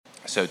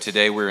So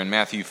today we're in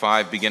Matthew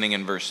 5, beginning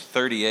in verse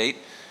 38.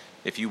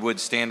 If you would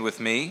stand with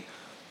me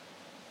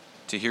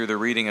to hear the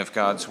reading of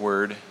God's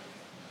word.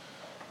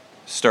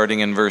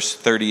 Starting in verse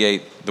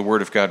 38, the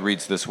word of God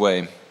reads this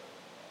way.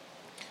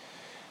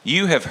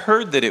 You have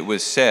heard that it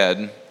was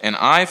said, an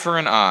eye for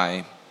an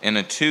eye, and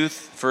a tooth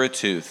for a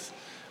tooth.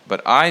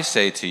 But I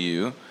say to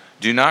you,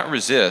 do not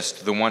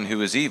resist the one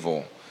who is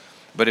evil.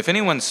 But if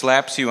anyone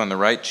slaps you on the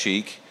right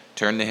cheek,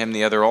 turn to him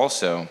the other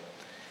also.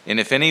 And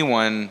if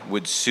anyone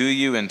would sue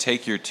you and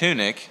take your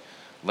tunic,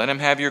 let him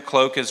have your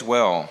cloak as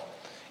well.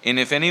 And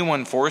if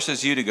anyone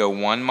forces you to go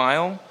 1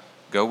 mile,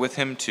 go with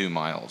him 2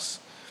 miles.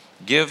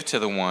 Give to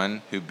the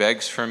one who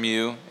begs from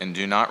you, and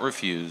do not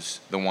refuse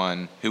the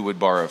one who would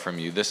borrow from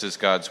you. This is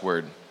God's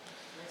word.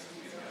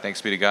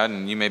 Thanks be to God,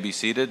 and you may be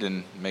seated,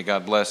 and may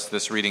God bless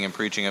this reading and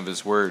preaching of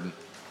his word.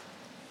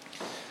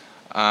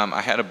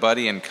 I had a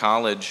buddy in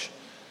college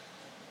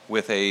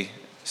with a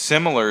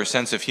similar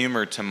sense of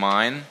humor to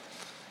mine,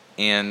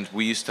 and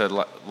we used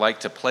to like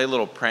to play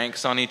little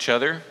pranks on each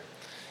other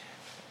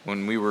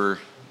when we were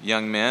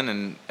young men.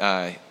 And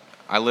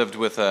I lived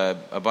with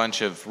a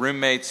bunch of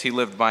roommates. He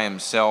lived by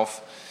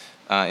himself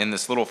in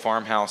this little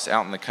farmhouse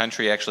out in the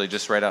country, actually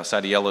just right outside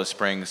of Yellow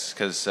Springs,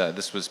 because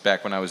this was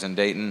back when I was in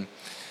Dayton.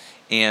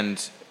 And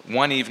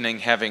one evening,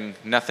 having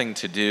nothing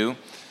to do,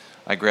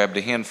 I grabbed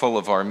a handful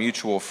of our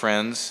mutual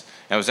friends.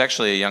 I was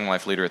actually a Young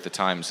Life leader at the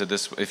time, so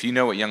this, if you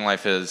know what Young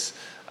Life is,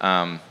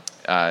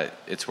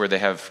 it's where they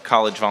have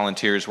college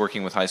volunteers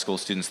working with high school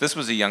students. This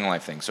was a Young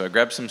Life thing. So I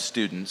grabbed some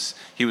students.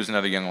 He was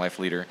another Young Life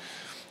leader.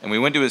 And we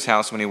went to his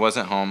house when he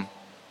wasn't home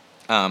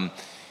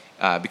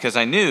because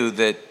I knew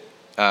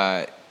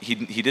that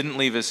he didn't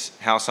leave his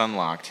house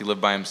unlocked. He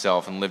lived by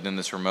himself and lived in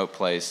this remote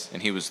place.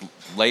 And he was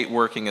late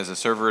working as a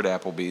server at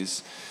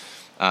Applebee's.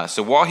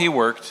 So while he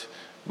worked,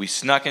 we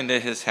snuck into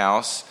his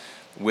house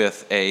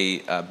with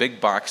a big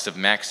box of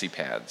maxi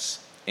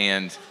pads.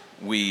 And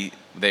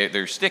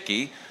they're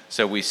sticky.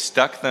 So we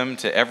stuck them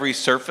to every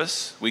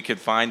surface we could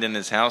find in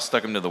his house,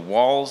 stuck them to the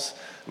walls.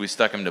 We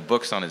stuck them to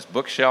books on his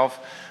bookshelf.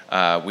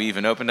 We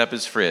even opened up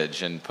his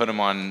fridge and put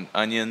them on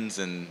onions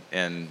and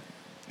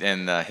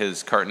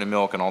his carton of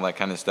milk and all that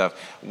kind of stuff.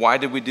 Why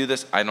did we do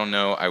this? I don't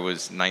know. I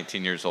was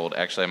 19 years old.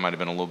 Actually, I might have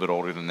been a little bit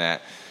older than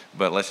that.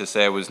 But let's just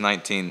say I was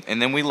 19.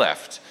 And then we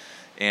left.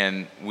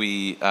 And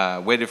we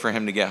waited for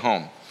him to get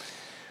home.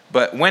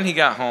 But when he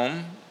got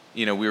home,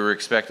 we were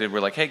expected,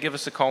 we're like, hey, give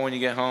us a call when you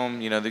get home.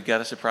 They've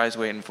got a surprise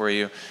waiting for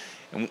you.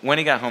 And when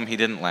he got home, he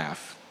didn't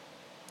laugh.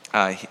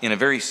 In a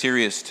very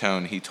serious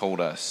tone, he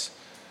told us,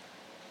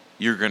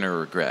 you're going to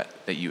regret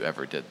that you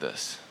ever did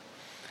this.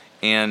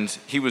 And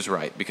he was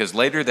right, because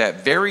later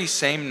that very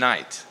same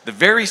night,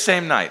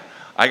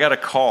 I got a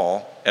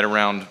call at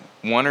around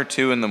 1 or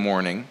 2 in the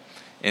morning,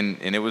 and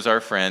it was our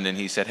friend, and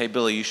he said, hey,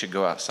 Billy, you should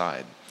go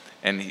outside.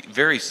 And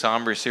very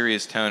somber,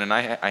 serious tone, and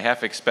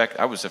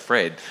I was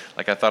afraid.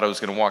 Like, I thought I was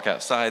going to walk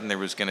outside, and there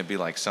was going to be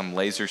like some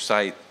laser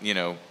sight,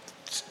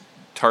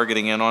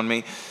 targeting in on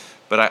me.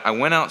 But I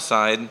went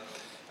outside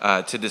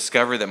to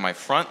discover that my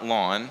front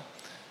lawn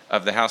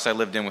of the house I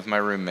lived in with my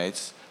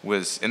roommates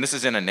was, and this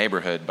is in a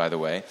neighborhood, by the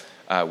way,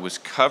 was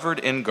covered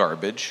in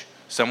garbage.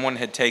 Someone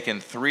had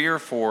taken 3 or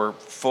 4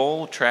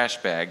 full trash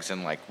bags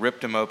and ripped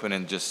them open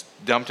and just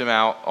dumped them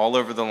out all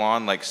over the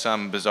lawn like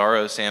some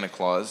bizarro Santa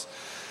Claus.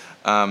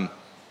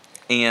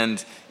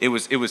 And it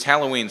was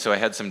Halloween, so I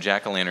had some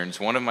jack-o'-lanterns.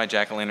 One of my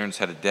jack-o'-lanterns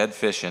had a dead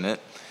fish in it,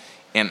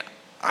 and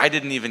I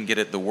didn't even get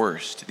it the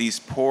worst. These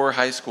poor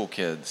high school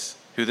kids,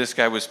 who this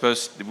guy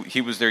was he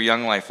was their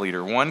Young Life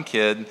leader. One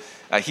kid,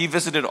 he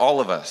visited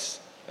all of us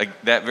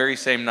that very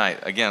same night,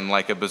 again,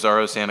 like a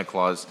bizarro Santa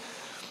Claus.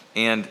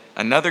 And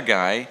another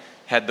guy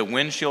had the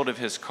windshield of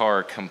his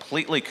car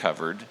completely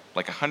covered,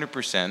 like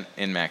 100%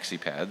 in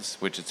maxi pads,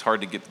 which it's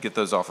hard to get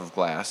those off of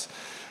glass.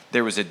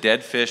 There was a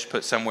dead fish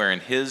put somewhere in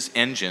his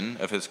engine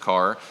of his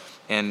car,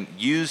 and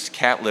used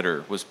cat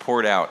litter was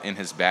poured out in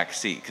his back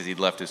seat because he'd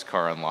left his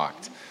car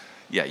unlocked.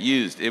 Yeah,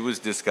 used. It was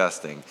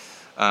disgusting.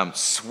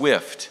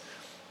 Swift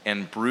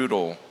and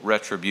brutal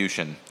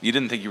retribution. You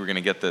didn't think you were going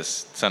to get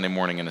this Sunday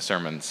morning in a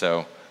sermon,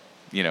 so,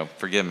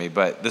 forgive me,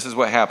 but this is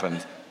what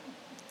happened.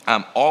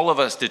 All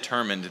of us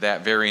determined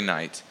that very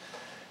night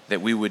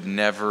that we would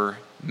never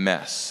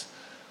mess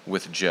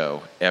with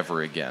Joe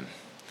ever again.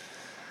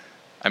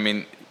 I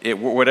mean,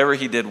 whatever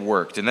he did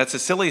worked. And that's a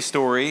silly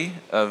story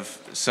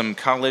of some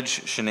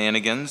college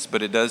shenanigans,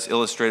 but it does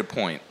illustrate a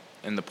point.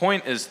 And the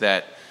point is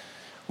that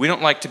we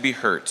don't like to be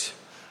hurt.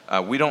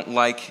 We don't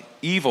like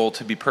evil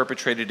to be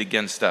perpetrated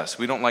against us.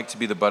 We don't like to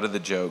be the butt of the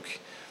joke.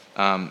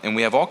 And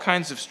we have all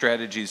kinds of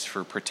strategies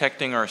for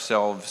protecting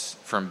ourselves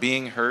from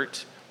being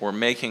hurt or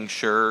making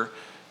sure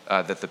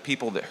that the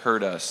people that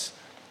hurt us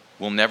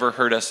will never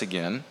hurt us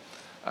again.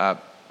 But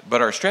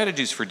our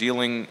strategies for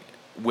dealing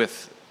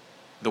with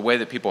the way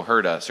that people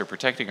hurt us or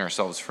protecting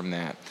ourselves from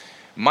that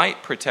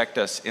might protect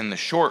us in the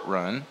short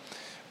run,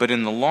 but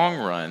in the long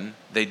run,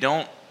 they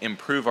don't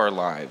improve our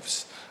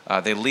lives.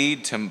 They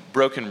lead to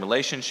broken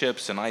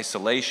relationships and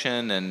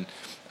isolation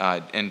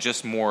and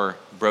just more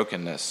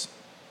brokenness.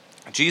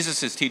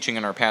 Jesus is teaching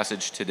in our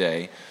passage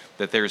today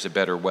that there's a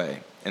better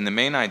way. And the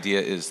main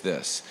idea is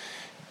this.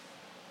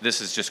 This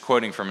is just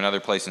quoting from another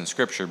place in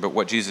Scripture, but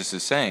what Jesus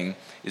is saying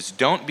is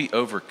don't be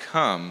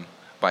overcome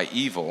by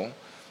evil,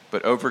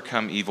 but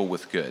overcome evil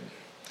with good.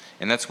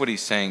 And that's what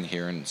he's saying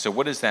here. And so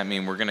what does that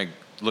mean? We're going to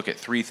look at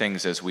three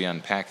things as we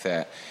unpack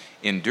that.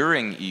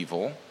 Enduring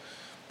evil,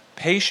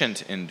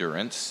 patient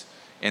endurance,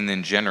 and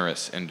then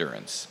generous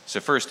endurance. So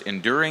first,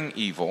 enduring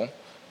evil,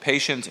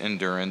 patient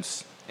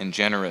endurance, and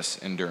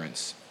generous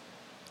endurance.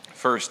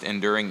 First,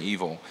 enduring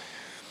evil.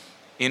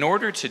 In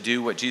order to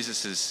do what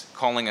Jesus is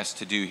calling us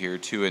to do here,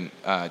 to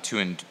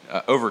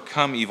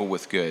overcome evil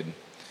with good,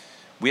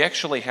 we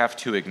actually have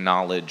to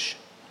acknowledge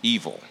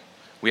evil.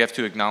 We have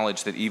to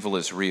acknowledge that evil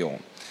is real.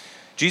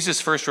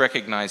 Jesus first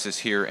recognizes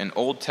here an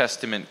Old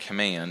Testament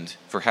command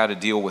for how to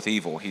deal with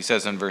evil. He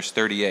says in verse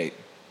 38,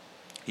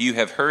 "You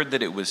have heard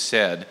that it was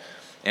said,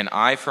 an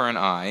eye for an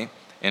eye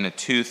and a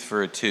tooth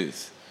for a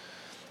tooth."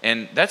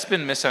 And that's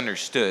been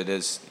misunderstood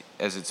as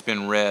it's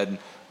been read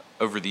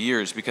over the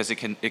years, because it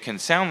can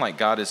sound like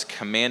God is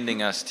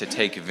commanding us to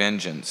take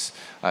vengeance.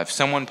 If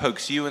someone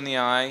pokes you in the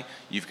eye,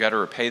 you've got to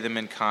repay them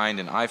in kind,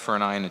 an eye for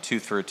an eye and a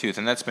tooth for a tooth.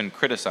 And that's been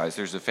criticized.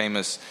 There's a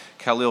famous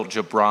Khalil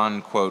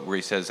Gibran quote where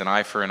he says, an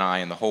eye for an eye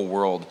and the whole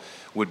world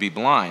would be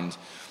blind.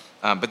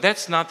 But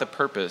that's not the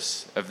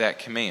purpose of that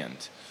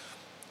command.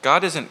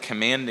 God isn't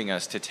commanding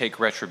us to take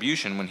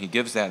retribution when he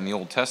gives that in the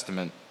Old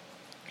Testament.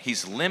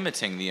 He's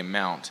limiting the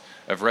amount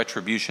of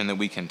retribution that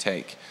we can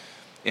take.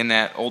 In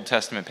that Old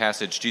Testament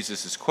passage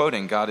Jesus is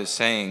quoting, God is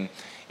saying,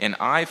 an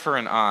eye for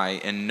an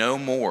eye and no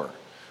more,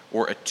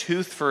 or a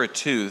tooth for a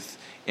tooth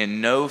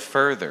and no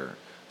further.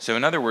 So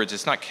in other words,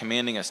 it's not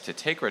commanding us to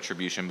take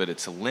retribution, but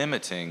it's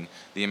limiting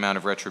the amount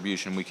of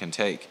retribution we can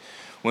take.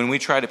 When we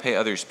try to pay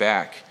others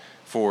back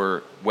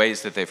for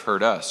ways that they've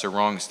hurt us or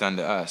wrongs done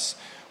to us,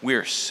 we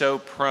are so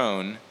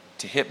prone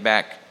to hit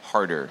back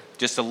harder,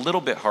 just a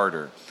little bit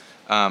harder.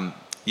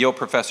 Yale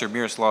professor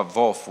Miroslav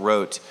Volf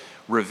wrote,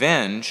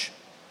 "Revenge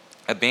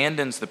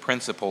abandons the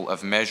principle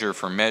of measure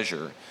for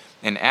measure,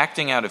 and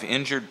acting out of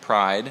injured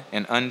pride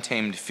and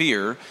untamed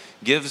fear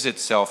gives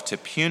itself to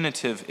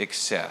punitive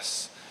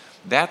excess.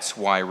 That's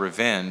why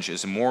revenge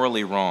is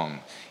morally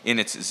wrong. In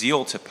its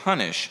zeal to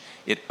punish,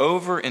 it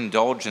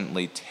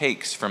overindulgently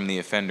takes from the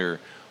offender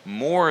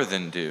more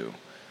than due."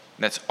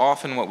 That's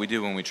often what we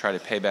do when we try to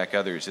pay back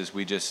others, is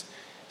we just,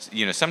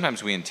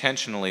 sometimes we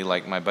intentionally,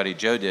 like my buddy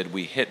Joe did,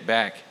 we hit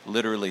back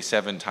literally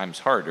 7 times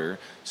harder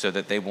so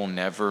that they will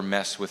never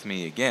mess with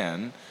me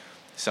again.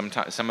 Some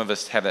of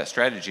us have that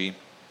strategy.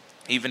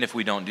 Even if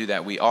we don't do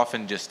that, we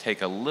often just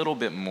take a little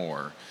bit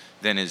more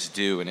than is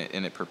due, and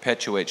it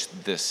perpetuates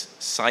this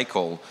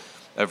cycle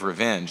of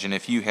revenge. And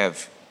if you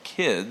have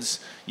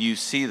kids, you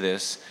see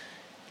this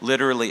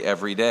literally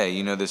every day.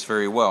 You know this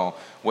very well.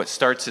 What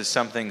starts as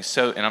something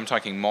and I'm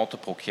talking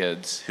multiple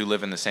kids who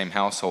live in the same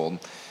household,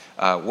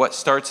 what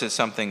starts as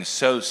something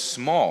so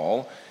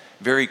small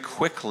very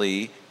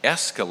quickly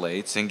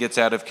escalates and gets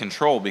out of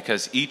control,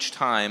 because each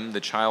time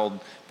the child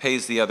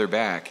pays the other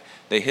back,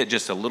 they hit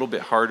just a little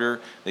bit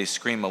harder, they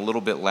scream a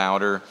little bit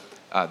louder,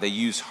 they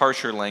use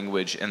harsher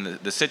language, and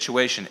the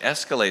situation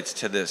escalates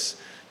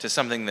to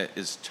something that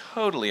is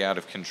totally out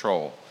of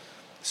control.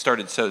 It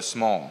started so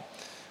small.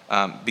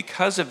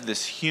 Because of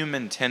this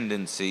human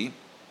tendency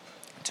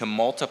to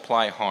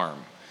multiply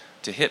harm,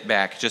 to hit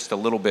back just a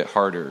little bit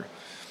harder,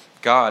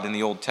 God in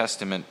the Old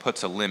Testament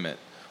puts a limit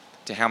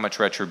to how much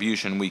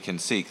retribution we can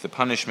seek. The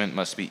punishment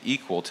must be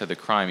equal to the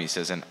crime. He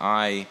says, an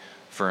eye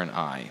for an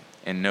eye,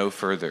 and no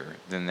further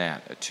than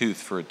that, a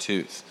tooth for a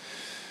tooth.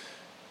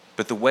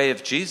 But the way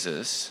of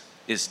Jesus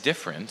is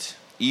different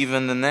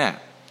even than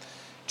that.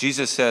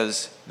 Jesus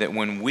says that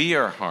when we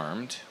are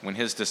harmed, when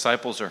his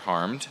disciples are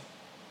harmed,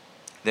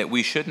 that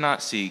we should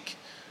not seek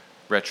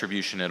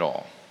retribution at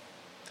all.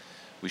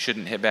 We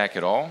shouldn't hit back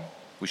at all.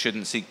 We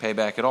shouldn't seek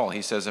payback at all.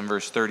 He says in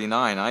verse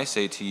 39, "I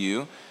say to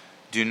you,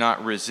 do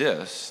not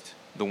resist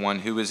the one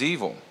who is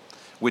evil,"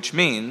 which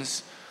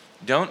means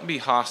don't be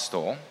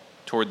hostile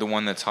toward the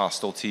one that's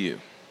hostile to you.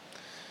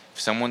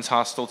 If someone's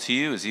hostile to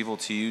you, is evil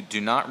to you,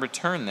 do not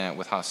return that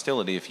with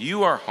hostility. If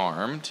you are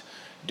harmed,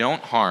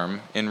 don't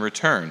harm in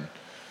return.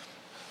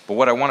 But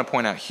what I want to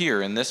point out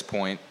here in this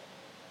point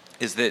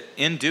is that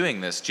in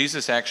doing this,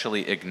 Jesus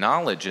actually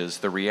acknowledges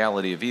the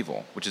reality of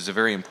evil, which is a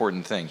very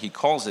important thing. He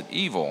calls it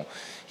evil.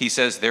 He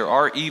says there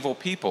are evil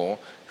people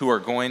who are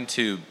going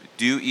to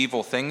do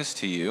evil things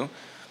to you,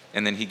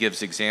 and then he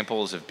gives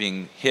examples of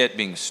being hit,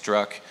 being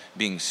struck,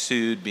 being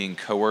sued, being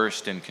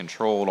coerced and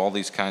controlled, all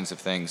these kinds of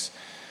things.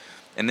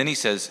 And then he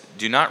says,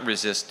 do not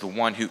resist the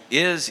one who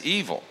is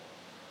evil.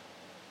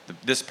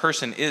 This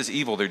person is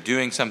evil. They're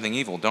doing something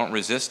evil. Don't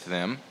resist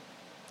them.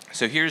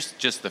 So here's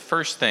just the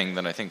first thing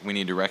that I think we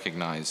need to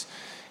recognize.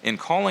 In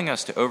calling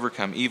us to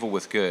overcome evil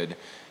with good,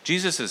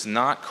 Jesus is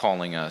not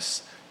calling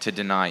us to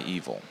deny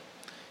evil.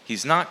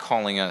 He's not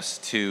calling us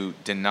to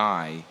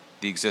deny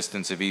the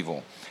existence of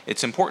evil.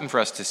 It's important for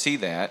us to see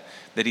that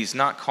he's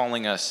not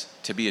calling us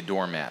to be a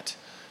doormat,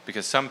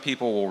 because some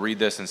people will read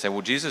this and say,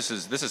 well, this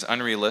is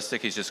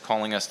unrealistic. He's just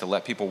calling us to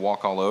let people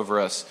walk all over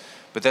us.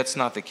 But that's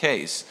not the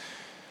case.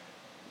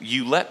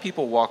 You let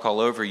people walk all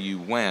over you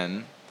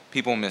when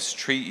people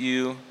mistreat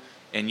you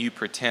and you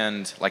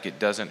pretend like it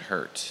doesn't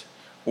hurt,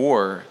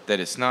 or that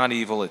it's not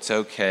evil, it's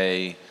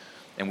okay,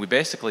 and we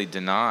basically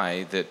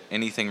deny that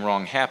anything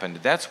wrong happened.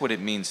 That's what it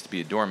means to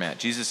be a doormat.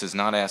 Jesus is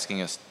not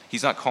asking us,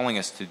 he's not calling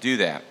us to do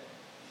that.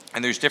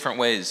 And there's different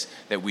ways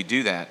that we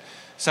do that.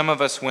 Some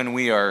of us, when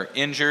we are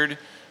injured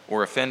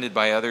or offended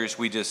by others,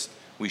 we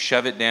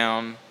shove it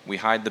down, we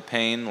hide the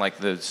pain, like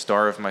the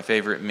star of my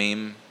favorite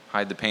meme,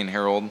 Hide the Pain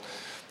Harold.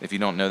 If you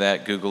don't know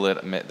that, Google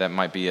it. That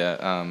might be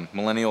a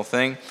millennial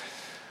thing.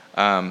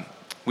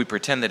 We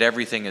pretend that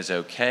everything is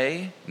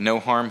okay, no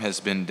harm has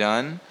been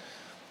done.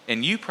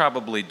 And you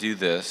probably do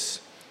this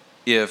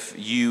if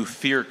you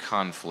fear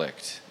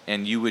conflict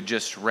and you would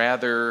just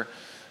rather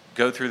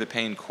go through the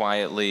pain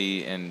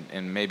quietly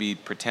and maybe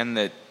pretend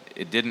that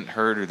it didn't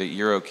hurt or that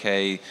you're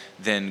okay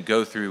than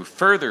go through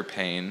further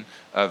pain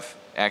of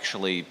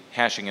actually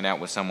hashing it out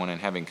with someone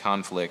and having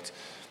conflict.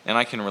 And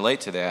I can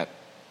relate to that.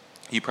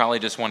 You probably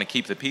just want to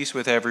keep the peace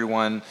with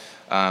everyone,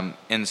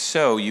 and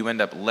so you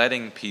end up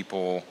letting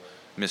people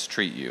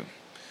mistreat you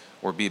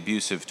or be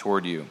abusive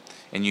toward you.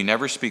 And you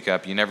never speak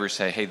up, you never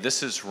say, hey,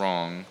 this is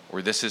wrong,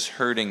 or this is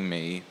hurting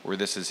me, or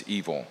this is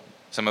evil.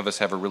 Some of us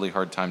have a really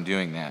hard time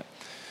doing that.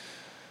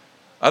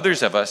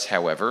 Others of us,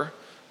 however,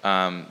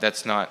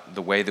 that's not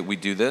the way that we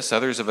do this.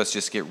 Others of us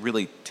just get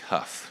really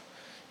tough,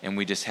 and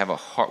we just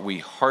we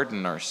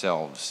harden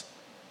ourselves,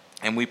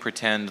 and we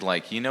pretend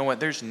like, you know what,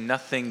 there's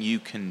nothing you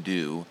can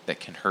do that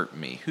can hurt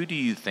me. Who do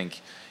you think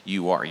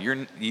you are?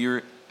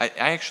 I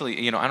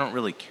actually, I don't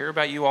really care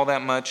about you all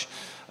that much.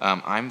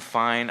 I'm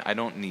fine. I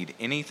don't need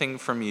anything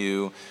from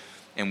you.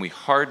 And we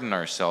harden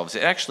ourselves.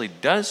 It actually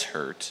does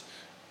hurt.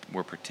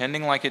 We're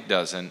pretending like it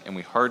doesn't, and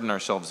we harden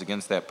ourselves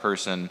against that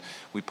person.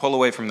 We pull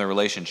away from the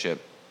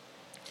relationship.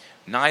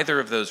 Neither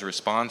of those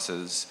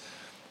responses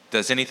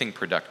does anything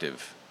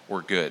productive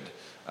or good.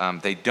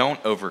 They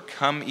don't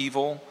overcome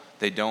evil.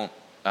 They don't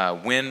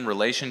win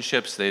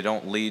relationships. They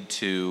don't lead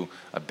to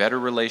a better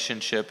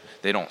relationship.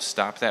 They don't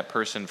stop that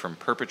person from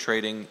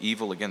perpetrating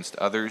evil against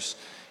others.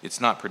 It's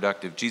not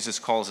productive. Jesus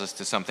calls us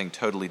to something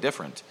totally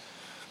different.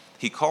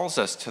 He calls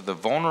us to the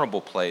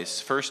vulnerable place,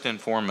 first and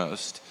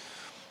foremost,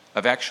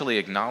 of actually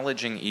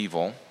acknowledging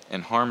evil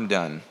and harm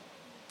done,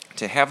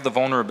 to have the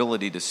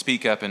vulnerability to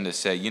speak up and to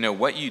say,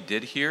 what you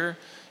did here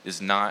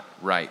is not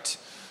right.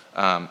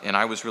 And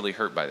I was really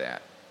hurt by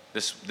that.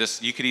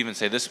 This you could even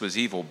say this was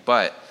evil,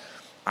 but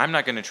I'm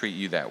not going to treat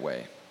you that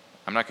way.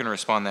 I'm not going to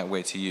respond that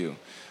way to you.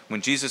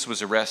 When Jesus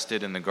was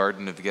arrested in the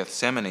Garden of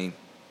Gethsemane,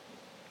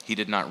 he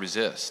did not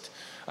resist.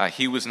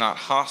 He was not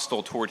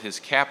hostile toward his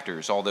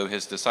captors, although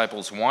his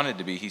disciples wanted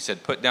to be. He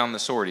said, put down the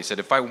sword. He said,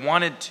 if I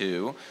wanted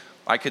to,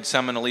 I could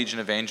summon a legion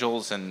of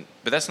angels,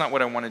 but that's not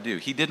what I want to do.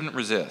 He didn't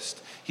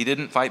resist. He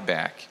didn't fight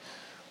back,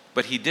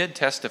 but he did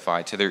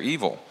testify to their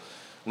evil.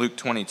 Luke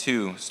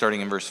 22,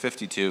 starting in verse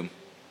 52,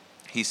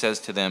 he says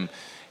to them,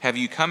 have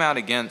you come out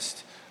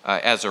against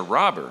as a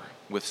robber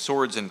with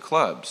swords and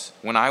clubs?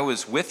 When I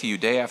was with you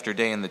day after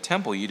day in the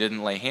temple, you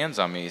didn't lay hands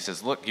on me. He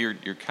says, look,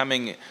 you're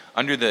coming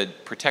under the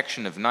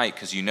protection of night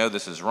because you know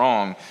this is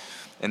wrong.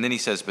 And then he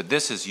says, but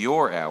this is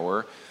your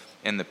hour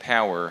and the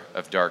power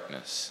of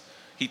darkness.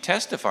 He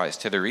testifies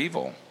to their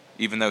evil,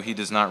 even though he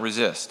does not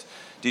resist.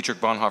 Dietrich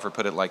Bonhoeffer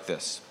put it like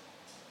this.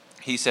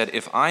 He said,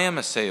 if I am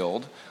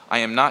assailed, I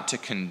am not to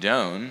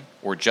condone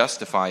or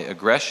justify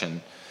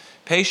aggression.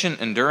 Patient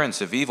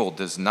endurance of evil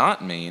does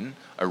not mean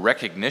a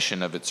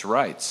recognition of its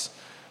rights.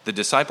 The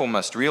disciple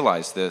must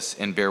realize this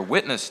and bear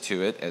witness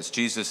to it as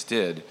Jesus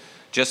did,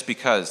 just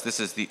because this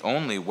is the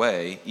only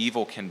way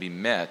evil can be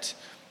met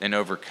and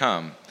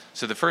overcome.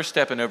 So the first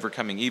step in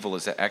overcoming evil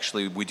is that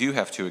actually we do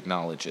have to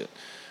acknowledge it.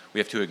 We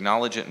have to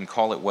acknowledge it and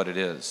call it what it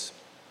is.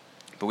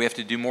 But we have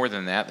to do more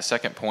than that. The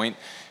second point,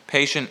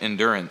 patient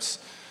endurance.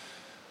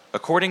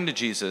 According to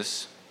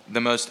Jesus,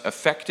 the most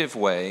effective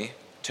way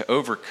to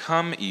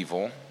overcome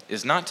evil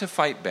is not to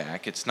fight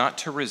back, it's not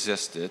to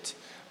resist it,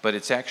 but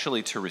it's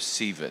actually to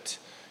receive it,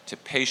 to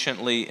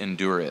patiently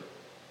endure it.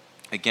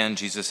 Again,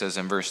 Jesus says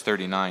in verse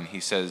 39,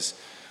 he says,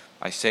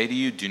 I say to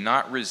you, do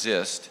not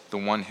resist the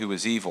one who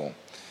is evil.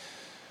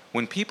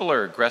 When people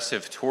are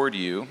aggressive toward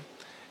you,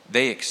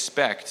 they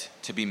expect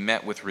to be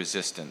met with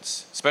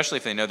resistance, especially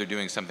if they know they're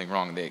doing something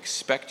wrong. They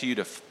expect you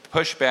to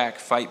push back,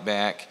 fight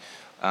back.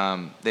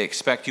 They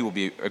expect you will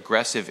be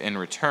aggressive in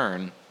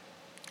return.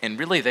 And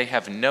really, they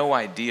have no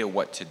idea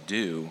what to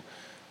do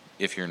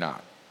if you're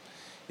not.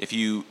 If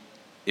you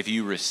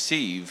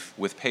receive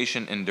with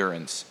patient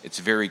endurance, it's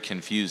very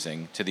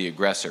confusing to the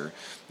aggressor.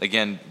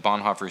 Again,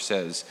 Bonhoeffer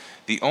says,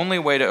 the only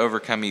way to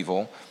overcome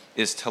evil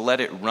is to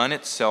let it run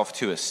itself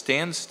to a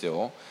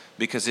standstill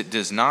because it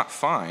does not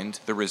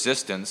find the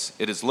resistance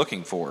it is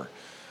looking for.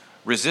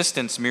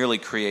 Resistance merely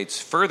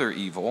creates further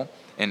evil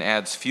and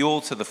adds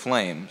fuel to the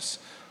flames.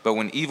 But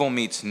when evil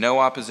meets no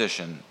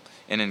opposition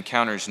and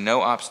encounters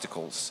no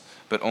obstacles,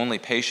 but only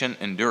patient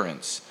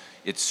endurance,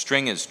 its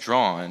string is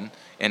drawn,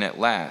 and at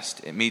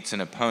last it meets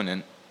an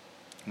opponent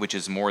which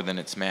is more than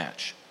its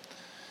match.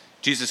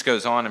 Jesus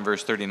goes on in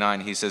verse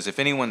 39. He says, if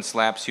anyone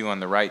slaps you on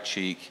the right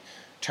cheek,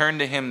 turn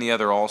to him the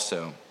other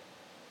also.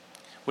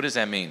 What does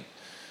that mean?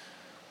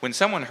 When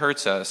someone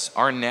hurts us,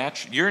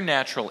 your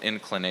natural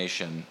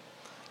inclination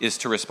is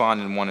to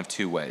respond in one of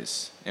two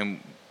ways. And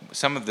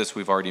some of this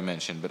we've already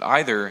mentioned, but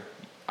either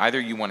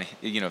you want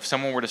to, if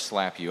someone were to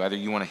slap you, either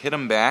you want to hit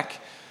them back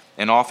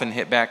and often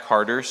hit back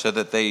harder so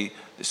that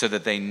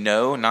they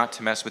know not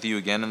to mess with you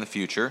again in the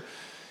future.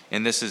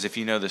 And this is, if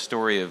you know the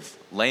story of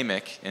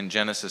Lamech in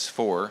Genesis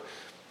 4,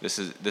 this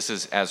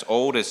is as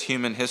old as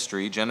human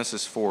history.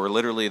 Genesis 4,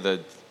 literally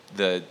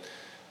the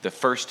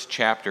first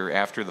chapter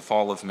after the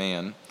fall of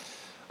man.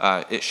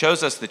 It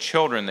shows us the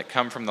children that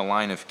come from the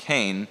line of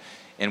Cain,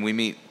 and we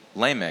meet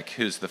Lamech,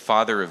 who's the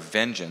father of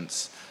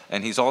vengeance,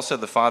 and he's also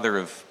the father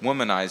of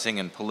womanizing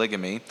and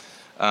polygamy.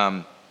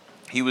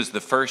 He was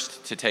the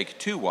first to take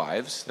 2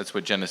 wives. That's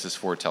what Genesis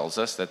 4 tells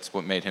us. That's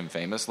what made him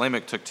famous.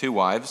 Lamech took 2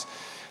 wives.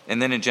 And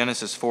then in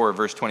Genesis 4,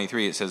 verse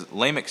 23, it says,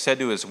 Lamech said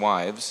to his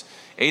wives,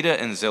 Adah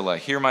and Zillah,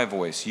 hear my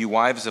voice. You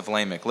wives of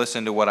Lamech,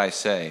 listen to what I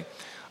say.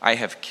 I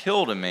have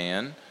killed a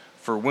man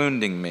for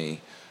wounding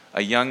me,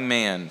 a young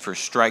man for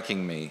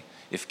striking me.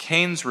 If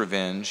Cain's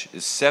revenge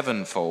is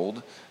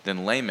 7-fold,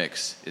 then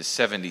Lamech's is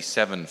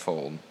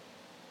 77-fold.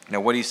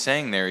 Now what he's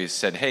saying there, he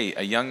said, hey,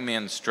 a young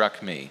man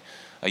struck me.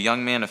 A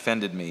young man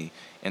offended me,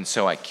 and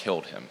so I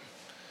killed him.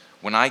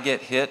 When I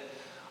get hit,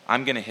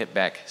 I'm going to hit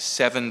back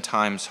 7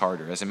 times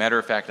harder. As a matter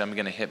of fact, I'm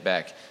going to hit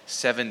back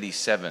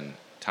 77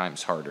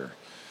 times harder.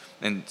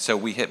 And so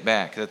we hit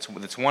back.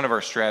 That's one of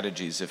our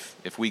strategies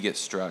if we get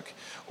struck.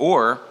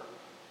 Or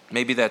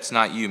maybe that's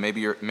not you.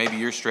 Maybe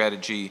your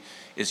strategy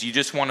is you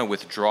just want to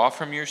withdraw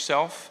from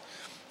yourself,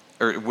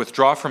 or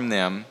withdraw from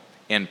them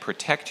and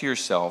protect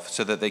yourself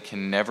so that they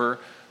can never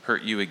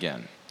hurt you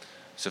again.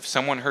 So if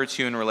someone hurts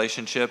you in a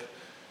relationship,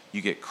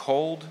 you get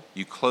cold,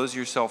 you close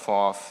yourself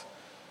off,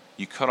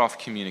 you cut off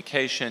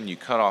communication, you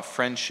cut off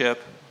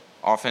friendship.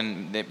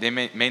 Often they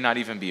may not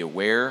even be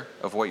aware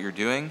of what you're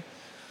doing,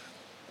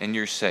 and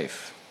you're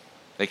safe.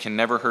 They can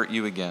never hurt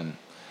you again.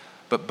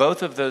 But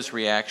both of those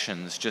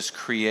reactions just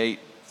create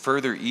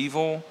further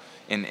evil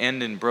and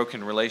end in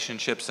broken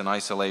relationships and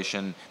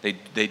isolation.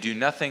 They do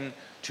nothing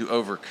to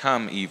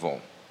overcome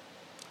evil.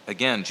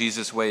 Again,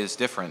 Jesus' way is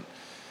different.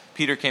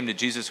 Peter came to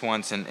Jesus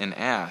once and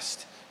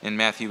asked in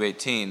Matthew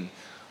 18,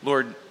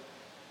 Lord,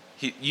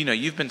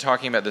 you've been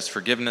talking about this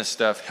forgiveness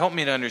stuff. Help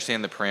me to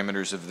understand the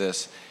parameters of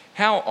this.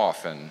 How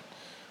often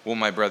will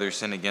my brother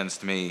sin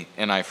against me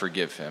and I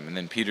forgive him? And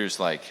then Peter's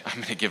like, I'm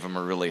going to give him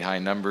a really high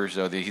number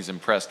so that he's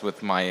impressed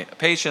with my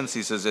patience.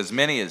 He says, as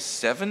many as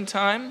 7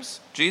 times,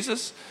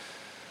 Jesus?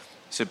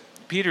 So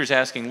Peter's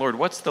asking, Lord,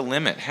 what's the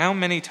limit? How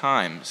many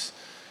times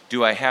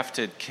do I have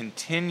to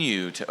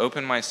continue to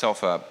open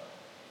myself up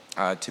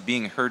to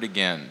being hurt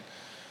again?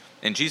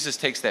 And Jesus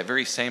takes that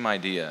very same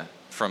idea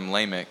from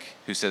Lamech,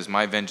 who says,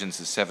 my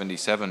vengeance is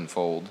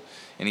 77-fold.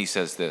 And he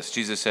says this,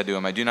 Jesus said to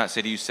him, I do not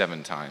say to you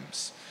 7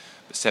 times,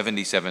 but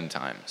 77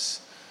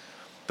 times.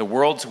 The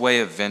world's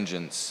way of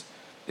vengeance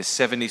is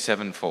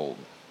 77-fold.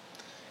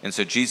 And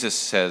so Jesus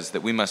says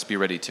that we must be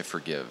ready to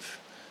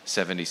forgive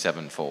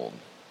 77-fold.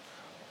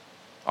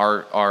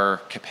 Our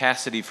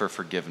capacity for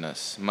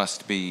forgiveness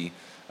must be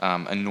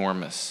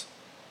enormous.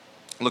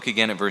 Look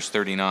again at verse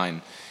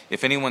 39.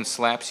 If anyone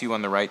slaps you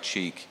on the right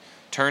cheek,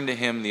 turn to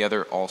him the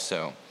other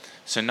also.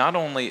 So not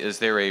only is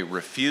there a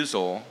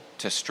refusal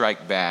to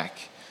strike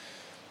back,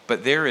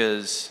 but there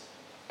is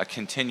a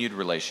continued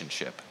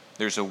relationship.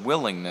 There's a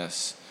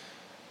willingness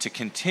to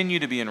continue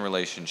to be in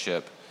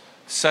relationship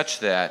such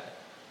that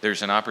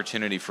there's an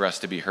opportunity for us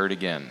to be hurt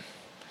again.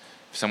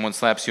 If someone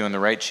slaps you on the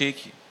right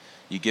cheek,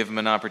 you give them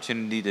an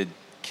opportunity to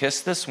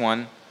kiss this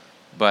one,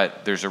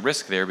 but there's a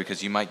risk there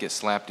because you might get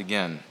slapped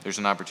again. There's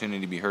an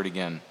opportunity to be hurt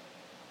again.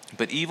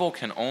 But evil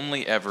can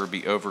only ever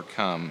be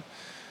overcome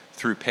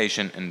through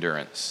patient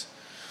endurance.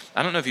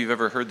 I don't know if you've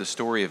ever heard the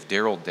story of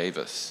Daryl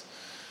Davis.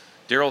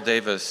 Daryl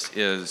Davis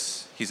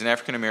he's an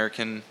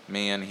African-American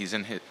man. He's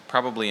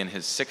probably in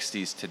his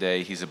 60s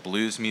today. He's a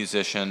blues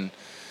musician,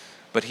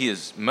 but he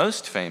is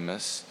most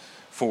famous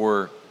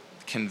for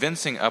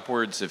convincing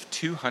upwards of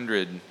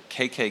 200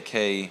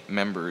 KKK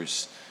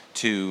members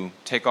to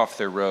take off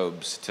their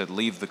robes, to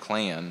leave the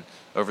Klan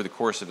over the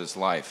course of his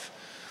life.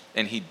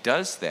 And he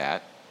does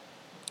that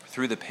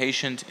through the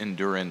patient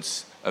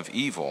endurance of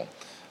evil.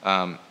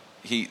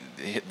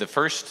 The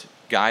first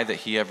guy that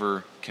he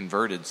ever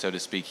converted, so to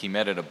speak, he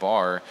met at a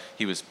bar.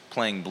 He was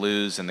playing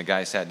blues, and the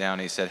guy sat down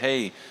and he said,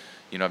 hey,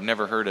 I've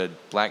never heard a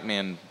black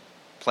man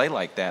play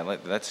like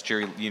that. That's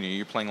Jerry,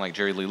 you're playing like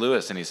Jerry Lee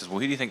Lewis. And he says, well,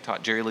 who do you think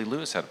taught Jerry Lee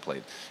Lewis how to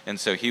play? And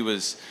so he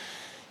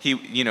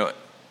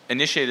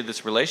initiated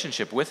this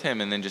relationship with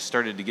him and then just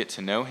started to get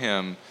to know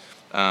him.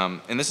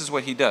 And this is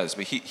what he does.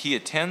 But he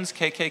attends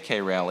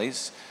KKK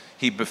rallies.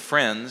 He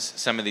befriends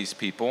some of these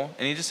people,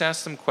 and he just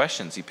asks them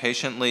questions. He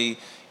patiently,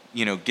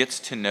 gets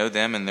to know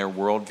them and their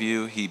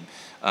worldview.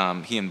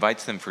 He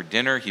invites them for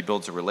dinner. He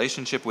builds a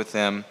relationship with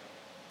them.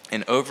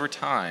 And over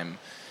time,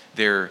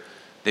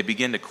 they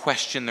begin to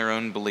question their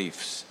own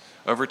beliefs.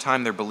 Over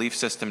time, their belief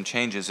system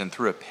changes, and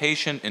through a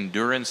patient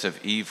endurance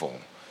of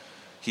evil,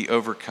 he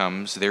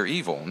overcomes their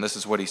evil. And this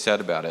is what he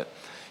said about it.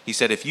 He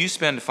said, if you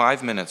spend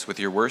 5 minutes with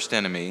your worst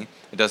enemy,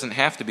 it doesn't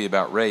have to be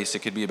about race, it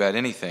could be about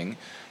anything,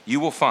 you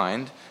will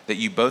find that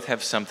you both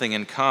have something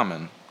in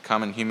common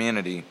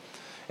humanity.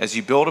 As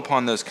you build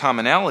upon those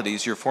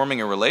commonalities, you're forming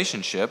a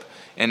relationship,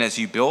 and as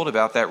you build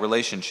about that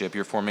relationship,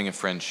 you're forming a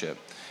friendship.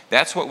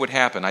 That's what would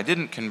happen. I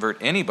didn't convert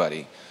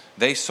anybody.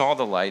 They saw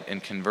the light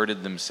and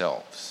converted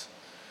themselves.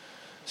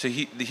 So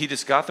he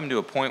just got them to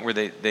a point where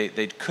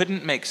they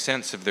couldn't make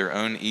sense of their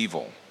own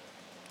evil,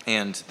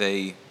 and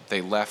they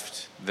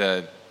left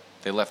the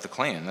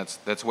clan.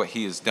 That's what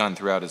he has done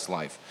throughout his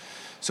life.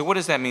 So what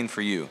does that mean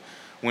for you?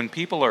 When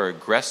people are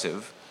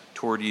aggressive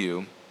toward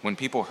you, when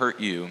people hurt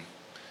you,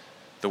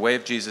 the way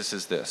of Jesus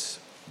is this: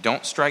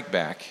 don't strike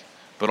back,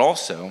 but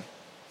also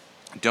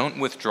don't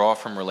withdraw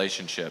from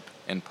relationship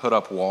and put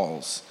up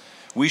walls.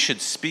 We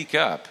should speak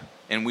up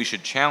and we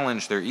should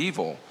challenge their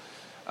evil.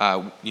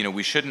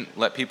 We shouldn't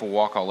let people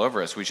walk all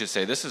over us. We should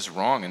say, this is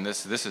wrong and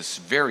this is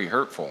very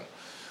hurtful.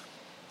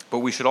 But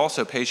we should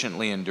also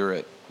patiently endure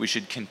it. We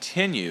should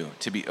continue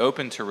to be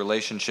open to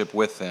relationship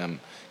with them,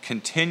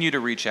 continue to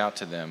reach out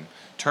to them,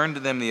 turn to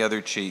them the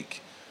other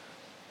cheek.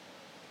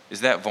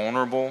 Is that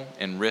vulnerable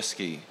and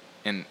risky?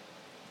 And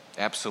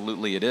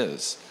absolutely it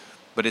is.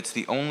 But it's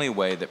the only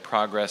way that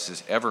progress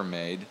is ever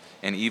made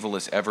and evil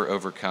is ever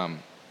overcome.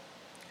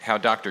 How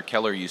Dr.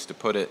 Keller used to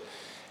put it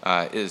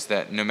is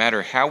that no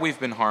matter how we've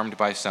been harmed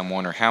by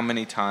someone or how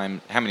many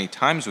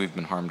times we've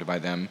been harmed by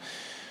them,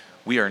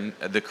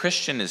 the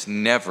Christian is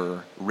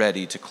never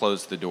ready to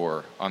close the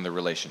door on the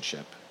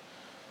relationship.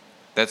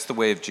 That's the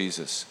way of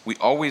Jesus. We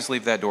always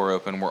leave that door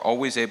open. We're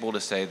always able to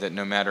say that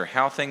no matter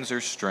how things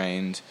are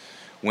strained,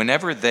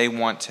 whenever they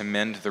want to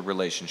mend the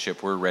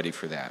relationship, we're ready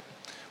for that.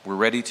 We're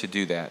ready to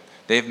do that.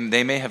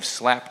 They may have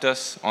slapped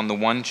us on the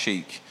one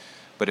cheek,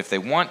 but if they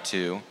want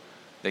to,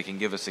 they can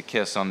give us a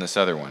kiss on this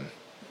other one.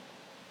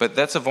 But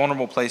that's a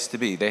vulnerable place to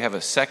be. They have a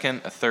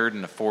second, a third,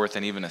 and a fourth,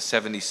 and even a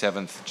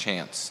 77th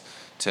chance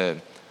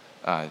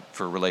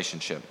for a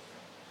relationship.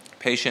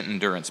 Patient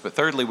endurance. But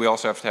thirdly, we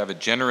also have to have a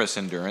generous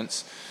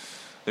endurance.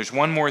 There's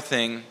one more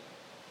thing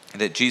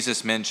that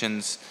Jesus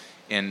mentions,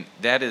 and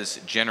that is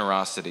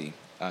generosity.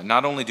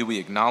 Not only do we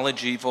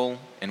acknowledge evil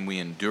and we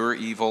endure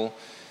evil,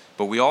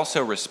 but we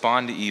also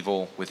respond to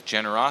evil with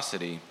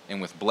generosity and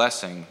with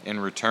blessing in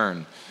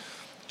return.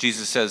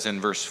 Jesus says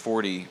in verse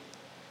 40,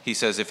 he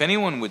says, if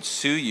anyone would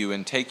sue you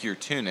and take your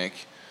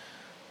tunic,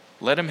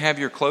 let him have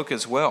your cloak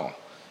as well.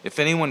 If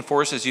anyone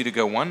forces you to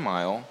go 1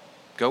 mile,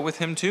 go with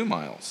him 2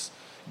 miles.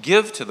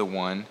 Give to the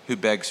one who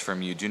begs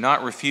from you. Do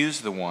not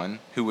refuse the one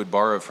who would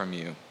borrow from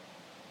you.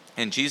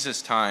 In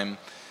Jesus' time,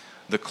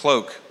 the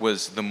cloak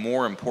was the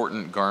more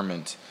important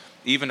garment.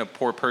 Even a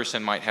poor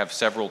person might have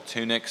several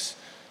tunics,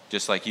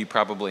 just like you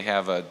probably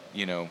have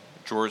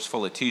drawers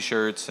full of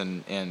t-shirts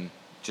and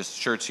just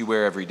shirts you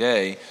wear every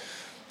day.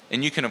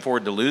 And you can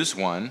afford to lose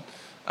one,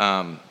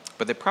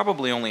 but they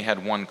probably only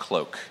had one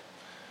cloak.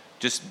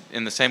 Just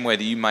in the same way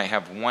that you might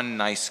have one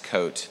nice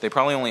coat, they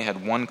probably only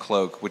had one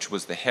cloak, which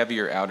was the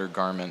heavier outer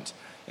garment.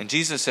 And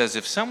Jesus says,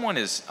 if someone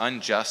is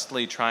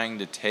unjustly trying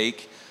to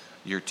take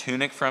your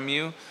tunic from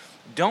you,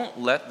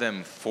 don't let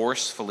them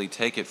forcefully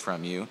take it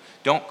from you.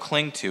 Don't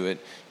cling to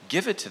it.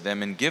 Give it to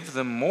them and give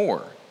them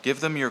more.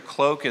 Give them your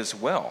cloak as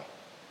well.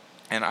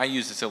 And I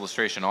use this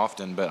illustration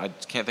often, but I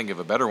can't think of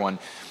a better one.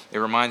 It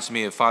reminds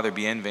me of Father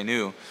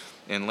Bienvenu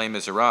in Les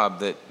Miserables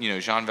that,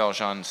 Jean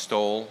Valjean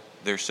stole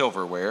their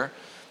silverware,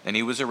 and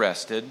he was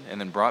arrested and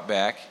then brought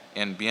back,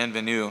 and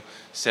Bienvenu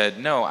said,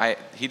 no,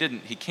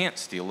 he can't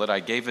steal it. I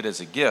gave it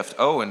as a gift.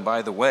 Oh, and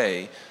by the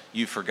way,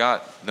 you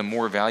forgot the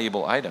more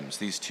valuable items,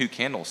 these 2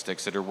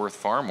 candlesticks that are worth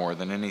far more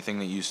than anything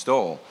that you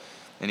stole.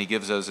 And he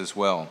gives those as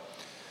well.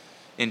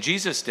 In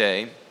Jesus'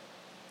 day,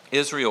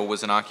 Israel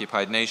was an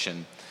occupied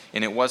nation.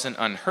 And it wasn't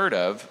unheard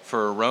of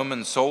for a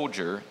Roman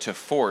soldier to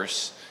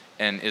force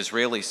an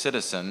Israeli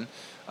citizen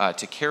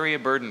to carry a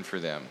burden for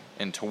them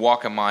and to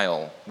walk a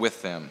mile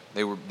with them.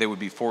 They would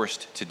be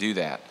forced to do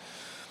that.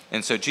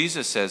 And so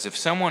Jesus says, if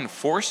someone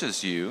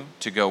forces you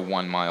to go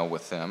 1 mile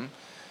with them,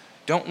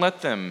 don't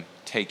let them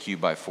take you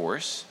by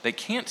force. They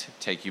can't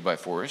take you by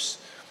force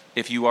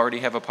if you already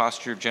have a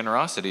posture of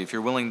generosity, if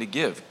you're willing to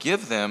give.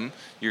 Give them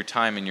your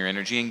time and your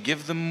energy and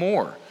give them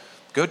more.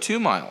 Go 2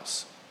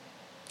 miles.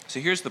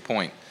 So here's the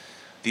point.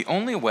 The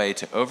only way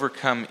to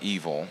overcome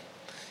evil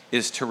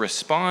is to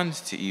respond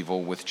to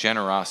evil with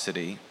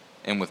generosity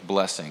and with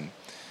blessing.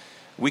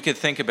 We could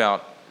think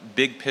about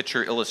big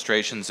picture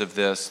illustrations of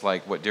this,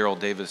 like what Daryl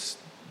Davis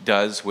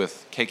does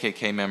with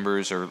KKK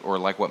members, or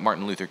like what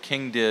Martin Luther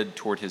King did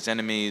toward his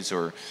enemies,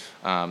 or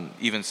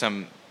even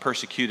some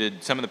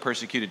of the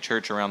persecuted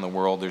church around the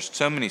world. There's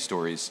so many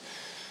stories.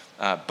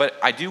 But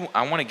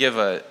I want to give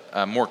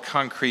a more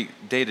concrete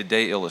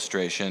day-to-day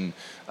illustration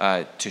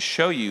to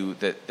show you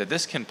that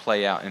this can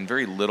play out in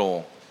very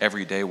little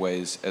everyday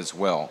ways as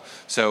well.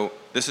 So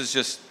this is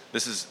just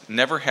This has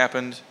never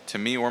happened to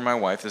me or my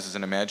wife. This is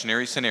an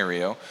imaginary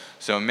scenario.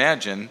 So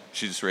imagine,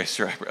 she just raised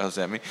her eyebrows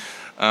at me.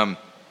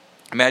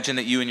 Imagine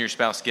that you and your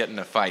spouse get in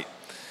a fight,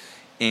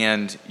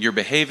 and you're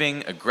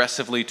behaving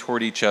aggressively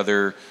toward each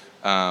other.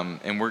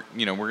 And we're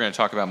going to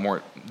talk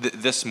about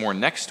this more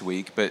next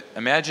week. But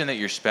imagine that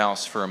your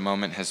spouse, for a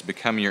moment, has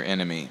become your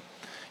enemy.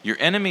 Your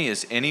enemy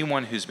is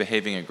anyone who's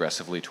behaving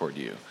aggressively toward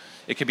you.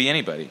 It could be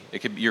anybody.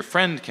 Your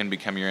friend can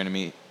become your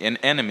enemy in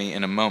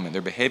a moment.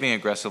 They're behaving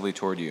aggressively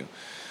toward you.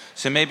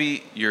 So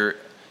maybe you're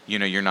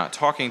not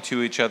talking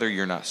to each other,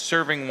 you're not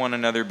serving one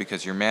another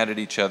because you're mad at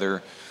each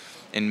other,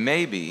 and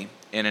maybe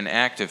in an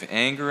act of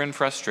anger and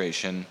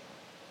frustration,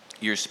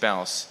 your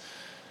spouse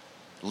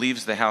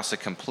leaves the house a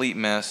complete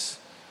mess,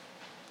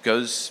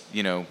 goes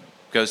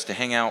to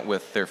hang out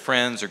with their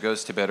friends or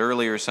goes to bed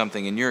early or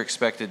something, and you're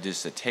expected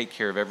just to take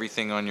care of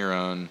everything on your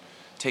own,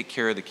 take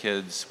care of the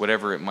kids,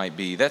 whatever it might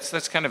be.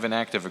 That's kind of an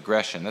act of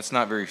aggression. That's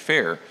not very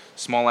fair.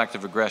 Small act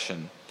of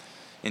aggression.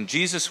 In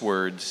Jesus'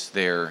 words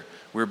there,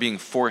 we're being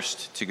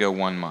forced to go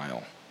 1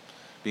 mile.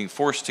 Being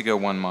forced to go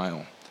 1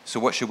 mile. So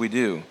what should we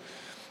do?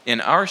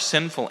 In our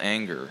sinful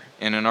anger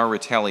and in our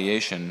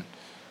retaliation,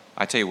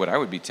 I tell you what I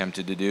would be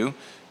tempted to do.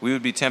 We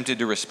would be tempted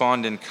to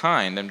respond in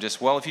kind.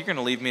 If you're going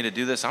to leave me to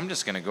do this, I'm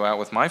just going to go out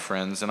with my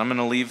friends, and I'm going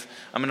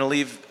to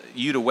leave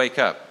you to wake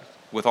up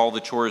with all the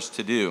chores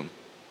to do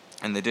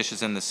and the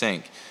dishes in the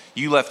sink.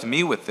 You left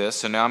me with this,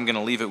 so now I'm going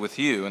to leave it with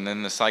you, and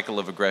then the cycle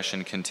of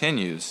aggression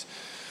continues.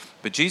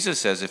 But Jesus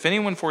says, if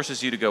anyone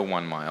forces you to go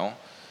 1 mile,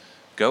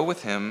 go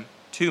with him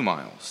 2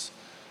 miles.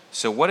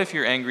 So what if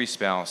your angry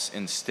spouse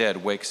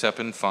instead wakes up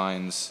and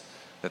finds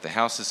that the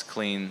house is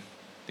clean,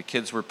 the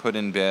kids were put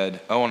in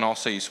bed, and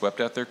also you swept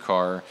out their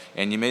car,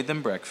 and you made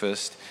them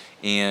breakfast,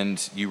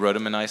 and you wrote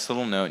them a nice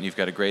little note, and you've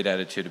got a great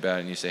attitude about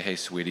it, and you say, hey,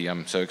 sweetie,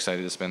 I'm so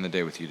excited to spend the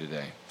day with you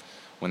today.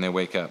 When they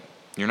wake up,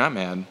 you're not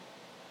mad.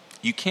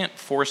 You can't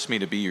force me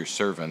to be your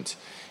servant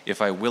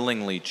if I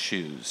willingly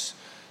choose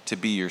to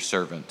be your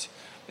servant.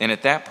 And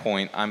at that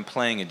point, I'm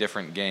playing a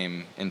different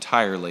game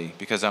entirely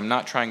because I'm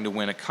not trying to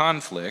win a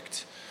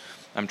conflict,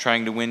 I'm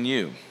trying to win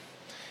you.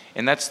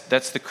 And that's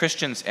the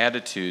Christian's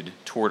attitude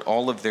toward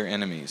all of their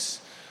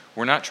enemies.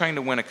 We're not trying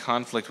to win a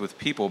conflict with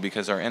people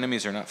because our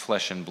enemies are not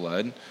flesh and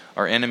blood.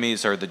 Our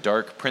enemies are the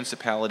dark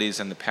principalities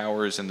and the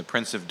powers and the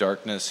prince of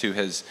darkness who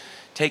has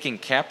taken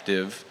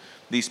captive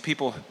these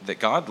people that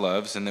God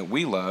loves and that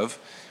we love.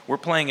 We're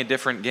playing a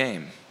different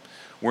game.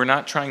 We're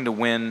not trying to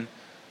win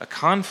a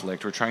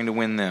conflict, we're trying to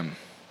win them.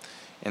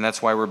 And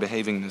that's why we're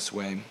behaving this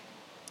way.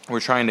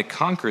 We're trying to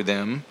conquer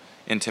them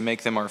and to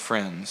make them our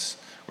friends.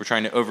 We're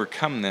trying to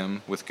overcome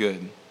them with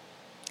good.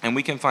 And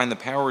we can find the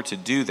power to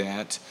do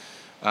that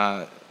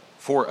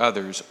for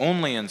others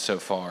only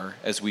insofar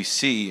as we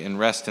see and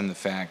rest in the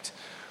fact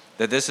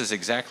that this is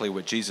exactly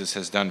what Jesus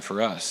has done for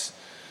us.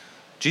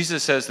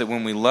 Jesus says that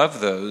when we love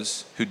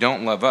those who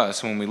don't love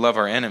us, when we love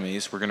our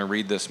enemies, we're going to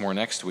read this more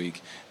next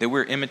week, that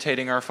we're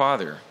imitating our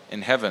Father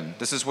in heaven.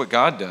 This is what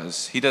God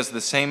does. He does the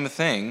same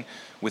thing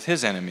with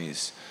his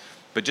enemies.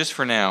 But just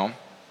for now,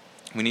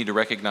 we need to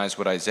recognize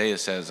what Isaiah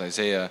says.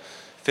 Isaiah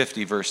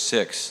 50, verse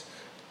 6,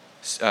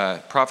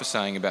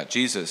 prophesying about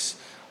Jesus.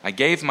 I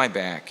gave my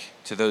back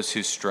to those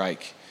who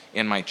strike,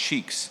 and my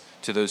cheeks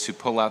to those who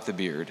pull out the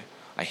beard.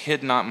 I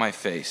hid not my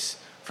face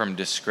from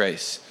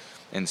disgrace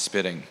and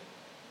spitting.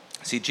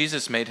 See,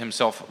 Jesus made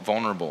himself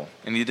vulnerable,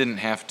 and he didn't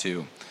have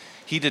to.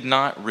 He did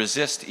not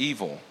resist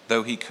evil,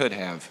 though he could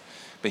have,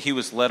 but he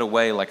was led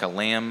away like a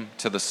lamb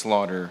to the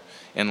slaughter,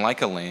 and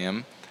like a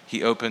lamb,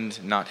 he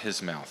opened not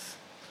his mouth.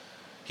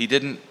 He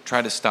didn't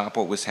try to stop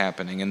what was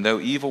happening, and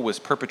though evil was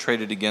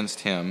perpetrated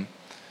against him,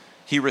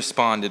 he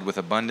responded with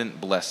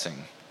abundant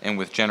blessing and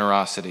with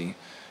generosity.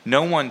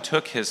 No one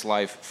took his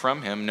life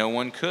from him. No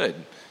one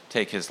could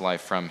take his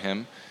life from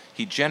him.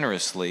 He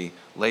generously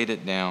laid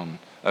it down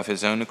of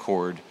his own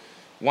accord.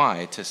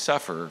 Why? To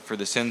suffer for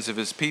the sins of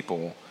his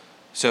people,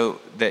 so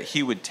that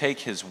he would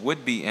take his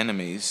would-be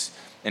enemies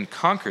and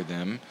conquer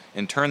them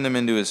and turn them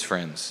into his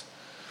friends.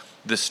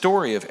 The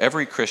story of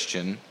every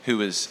Christian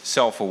who is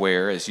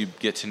self-aware, as you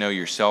get to know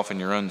yourself and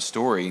your own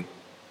story,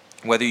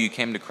 whether you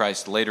came to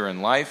Christ later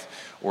in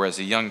life or as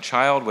a young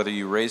child, whether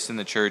you were raised in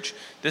the church,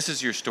 this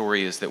is your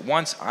story, is that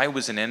once I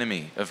was an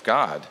enemy of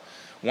God.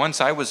 Once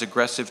I was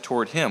aggressive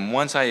toward him.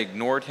 Once I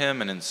ignored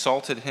him and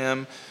insulted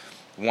him,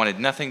 wanted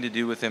nothing to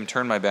do with him,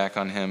 turned my back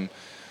on him.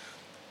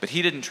 But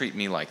he didn't treat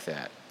me like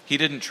that. He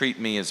didn't treat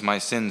me as my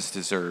sins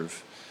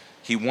deserve.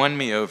 He won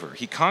me over.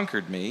 He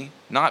conquered me,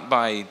 not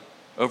by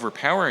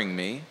overpowering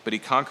me, but he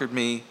conquered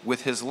me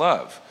with his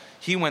love.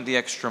 He went the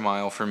extra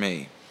mile for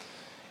me.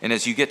 And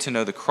as you get to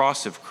know the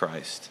cross of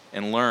Christ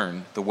and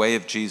learn the way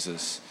of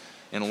Jesus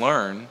and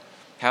learn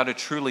how to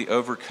truly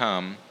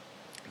overcome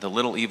the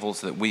little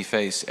evils that we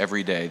face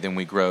every day, then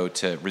we grow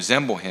to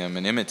resemble him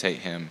and imitate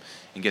him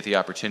and get the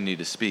opportunity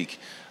to speak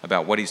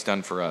about what he's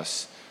done for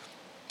us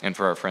and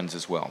for our friends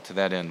as well. To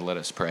that end, let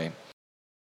us pray.